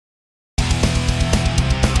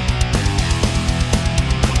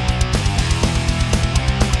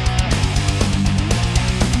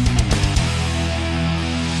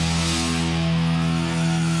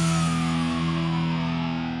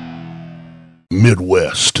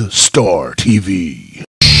Midwest Star TV.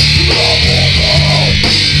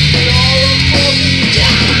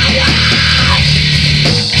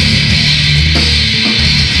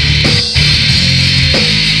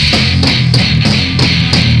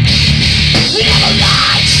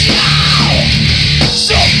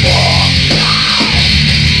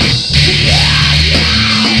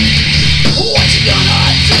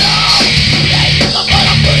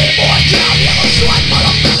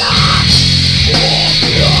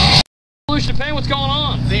 Evolution of Pain, what's going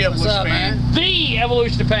on? The Evolution of Pain. The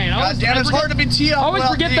Evolution of Pain. God damn, it's hard to be T. I always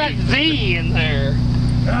forget that "the" in there.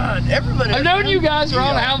 God, everybody. I've known you guys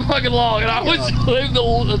around how fucking long, and I always leave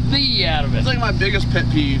the "the" out of it. It's like my biggest pet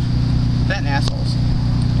peeve. That and assholes.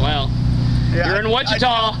 Well, yeah, you're in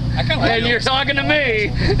Wichita, and you're talking to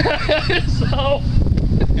me.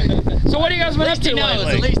 So what do you guys been up to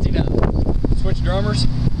lately? At least he knows. Switch drummers?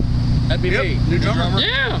 That'd be me. New drummer?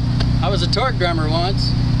 Yeah. I was a Torque drummer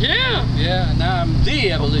once. Yeah. Yeah, now I'm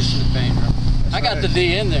the Evolution of Pain drummer. I got the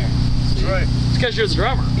 "the" in there. That's right. It's because you're the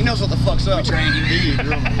drummer. He knows what the fuck's up. We trained him to be a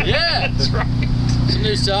drummer. Yeah. That's right. Some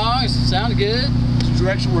new songs, sound good. The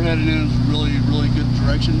direction we're headed in is really, really good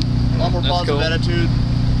direction. A lot more positive attitude.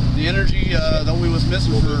 The energy that we was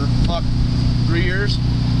missing for, fuck, 3 years.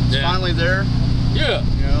 It's finally there. Yeah.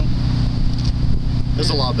 You know? It's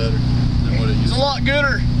a lot better than what it used to be. It's a lot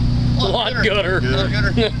gooder. A lot gooder.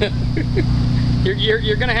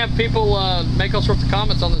 You're gonna have people make all sorts of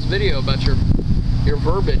comments on this video about your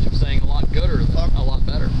verbiage of saying a lot gooder than a lot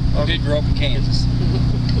better. I did grow up in Kansas.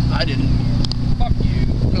 I didn't. Fuck you.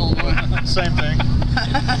 Illinois. Same thing.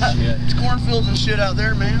 It's cornfields and shit out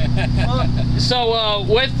there, man. So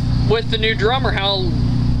with the new drummer,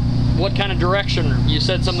 what kind of direction? You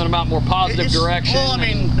said something about more positive direction. Well, I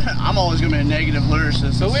mean, I'm always gonna be a negative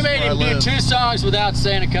lyricist. But we made him do 2 songs without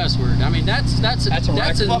saying a cuss word. I mean, that's a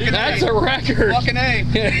record. That's a record. Fucking A.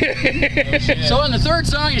 So on the 3rd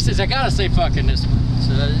song, he says, "I gotta say fucking this one."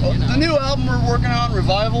 So you know. The new album we're working on,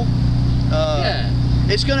 Revival.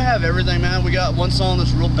 It's gonna have everything, man. We got one song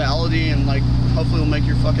that's real ballady and like hopefully will make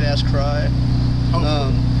your fucking ass cry.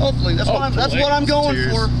 Hopefully. That's what I'm going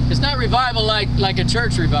for. It's not revival like a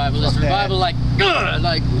church revival. It's revival like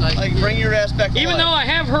bring your ass back to life. Even though I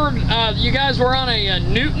have heard you guys were on a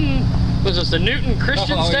Newton, was this the Newton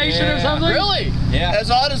Christian station or something? Really? Yeah.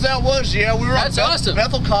 As odd as that was, yeah, we were on awesome.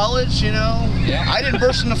 Bethel College, you know. Yeah. I didn't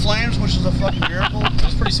burst into flames, which is a fucking miracle.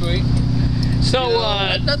 That's pretty sweet. So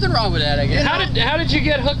nothing wrong with that, I guess. How did you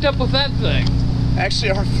get hooked up with that thing?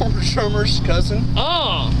 Actually, our former drummer's cousin.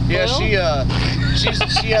 Oh. Yeah, well.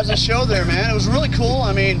 she has a show there, man. It was really cool.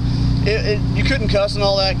 I mean, you couldn't cuss and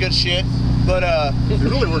all that good shit, but it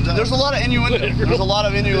really worked out. There's a lot of innuendo. There's a lot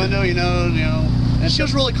of innuendo, you know. And she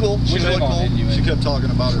was really cool. She was really cool. She kept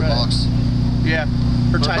talking about her box. Yeah,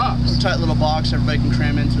 her tight little box. Everybody can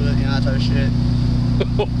cram into it. You know, that type of shit.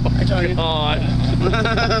 I tell you. God.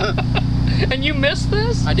 And you missed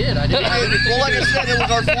this? I did. Well, like I said, it was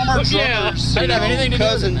our former drummer's I didn't have anything to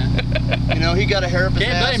cousin. Do with that. You know, he got a hair up his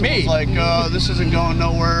ass and was like, this isn't going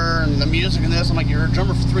nowhere, and the music and this. I'm like, you're a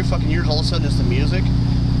drummer for 3 fucking years, all of a sudden it's the music.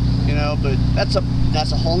 You know, but that's a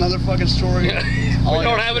whole nother fucking story. We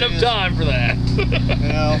don't have enough time for that. You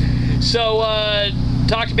know. So,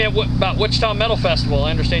 talk to me about Wichita Metal Festival. I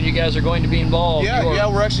understand you guys are going to be involved. Yeah,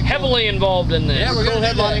 we're actually heavily involved in this. Yeah, we're going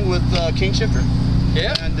headlining with King Shifter.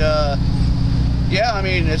 Yeah. And yeah, I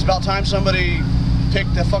mean, it's about time somebody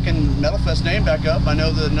picked the fucking Metal Fest name back up. I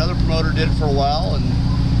know that another promoter did it for a while and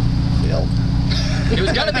failed. It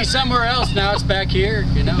was gonna be somewhere else. Now it's back here,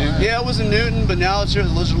 you know. Yeah, it was in Newton, but now it's here at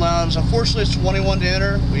the Lizard Lounge. Unfortunately, it's 21 to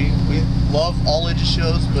enter. We love all ages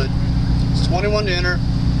shows, but it's 21 to enter.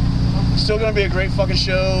 Still gonna be a great fucking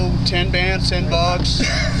show. 10 bands, $10.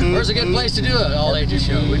 Where's a good place to do an all ages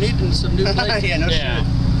show? We need some new places. Yeah, no shit.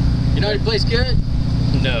 You know any place good?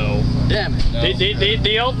 No. Damn it. No.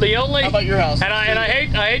 The only. How about your house? And I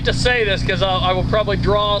hate to say this because I will probably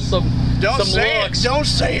draw some looks. Don't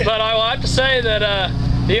say it. But I will have to say that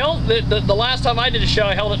the last time I did a show,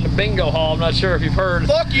 I held it in a bingo hall. I'm not sure if you've heard.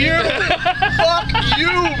 Fuck you. Fuck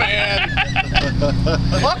you, man.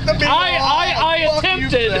 Fuck the bingo hall. I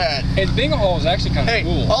attempted. And bingo hall is actually kind of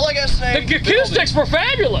cool. All I gotta say. The acoustics were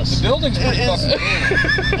fabulous. The building's pretty fucking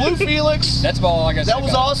cool. Blue Felix. That's all I gotta say. That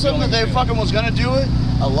was awesome that they fucking was gonna do it.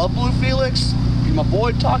 I love Blue Felix. He's my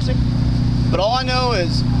boy, Toxic. But all I know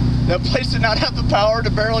is that place did not have the power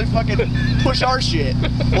to barely fucking push our shit,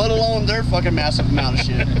 let alone their fucking massive amount of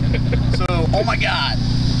shit. So, oh my God.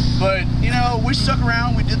 But, you know, we stuck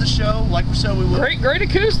around, we did the show like we said we would. Great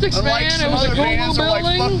acoustics, unlike man. Some It was other a cool bands little are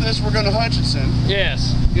building. like, fuck this, we're going to Hutchinson.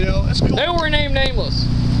 Yes. You know, it's cool. They were named Nameless.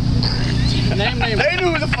 Name. They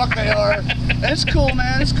knew who the fuck they are. And it's cool,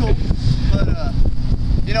 man. It's cool. But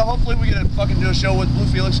you know, hopefully we get to fucking do a show with Blue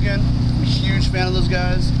Felix again. I'm a huge fan of those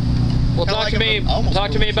guys. Well, talk to me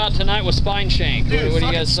about tonight with Spine Shank. Dude, what do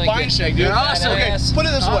you guys think? Spine Shank, dude. Awesome. Okay, put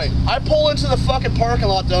it this way. I pull into the fucking parking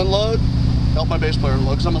lot to unload. Help my bass player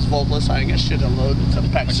unload, because I'm a vocalist. I ain't got shit to unload except a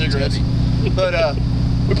pack of cigarettes. But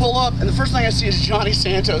we pull up, and the first thing I see is Johnny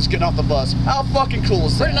Santos getting off the bus. How fucking cool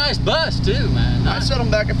is that? Pretty nice bus too, man. I set him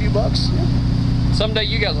back a few bucks. Someday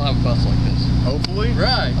you guys will have a bus like this. Hopefully.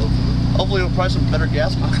 Right. Hopefully we'll probably some better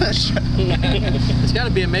gas mileage. It's got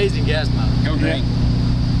to be amazing gas mileage. Go green.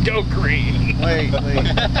 Go green. Wait.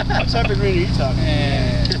 What type of green are you talking?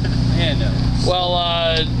 No. Well,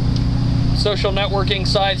 social networking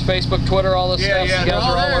sites, Facebook, Twitter, all this stuff. Yeah, You guys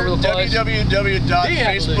are all over the place.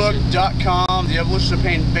 www.facebook.com, The Evolution of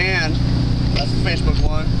Pain Band. That's the Facebook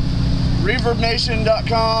one.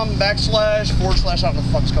 ReverbNation.com / / I don't know what the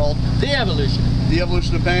fuck it's called. The Evolution. The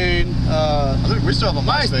Evolution of Pain. I think we still have a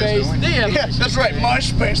MySpace, don't we? The Evolution. Yeah, that's right.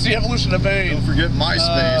 MySpace, The Evolution of Pain. Don't forget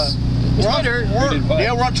MySpace. Twitter.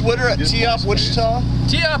 We're on Twitter at TOP Wichita.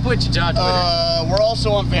 TOP Wichita Twitter. We're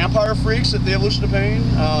also on Vampire Freaks at The Evolution of Pain.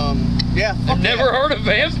 Yeah. I've never heard of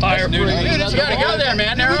Vampire Freaks. You gotta go there,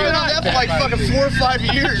 man. We've been on that for like fucking 4 or 5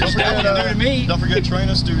 years. Don't forget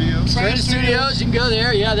Trina Studios. Trina Studios, you can go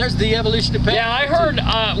there. Yeah, there's The Evolution of Pain. Yeah, I heard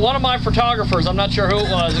one of my photographers, I'm not sure who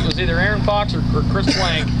it was either Aaron Fox or Chris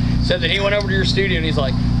Plank, said that he went over to your studio and he's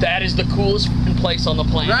like, that is the coolest fucking place on the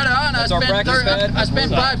planet. Right on. I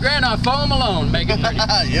spent $5,000 on foam alone, make it pretty.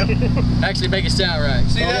 Yep. Actually, make it sound right.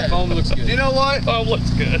 See that? Foam looks good. You know what? Oh, looks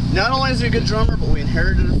good. Not only is he a good drummer, but we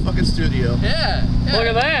inherited a fucking studio. Yeah. Look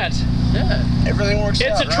at that. Yeah. Everything works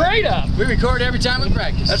out. It's a trade up. We record every time we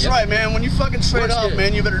practice. That's right, man. When you fucking trade Works up, good.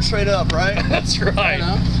 man, you better trade up, right? That's right. You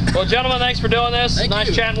know? Well, gentlemen, thanks for doing this. Thank nice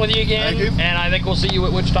you. chatting with you again. Thank you. And I think we'll see you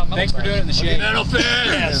at Wichita Metal Thanks for Fest. doing it in the shade. Metal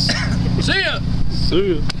Fest. See ya.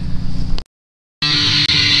 See ya.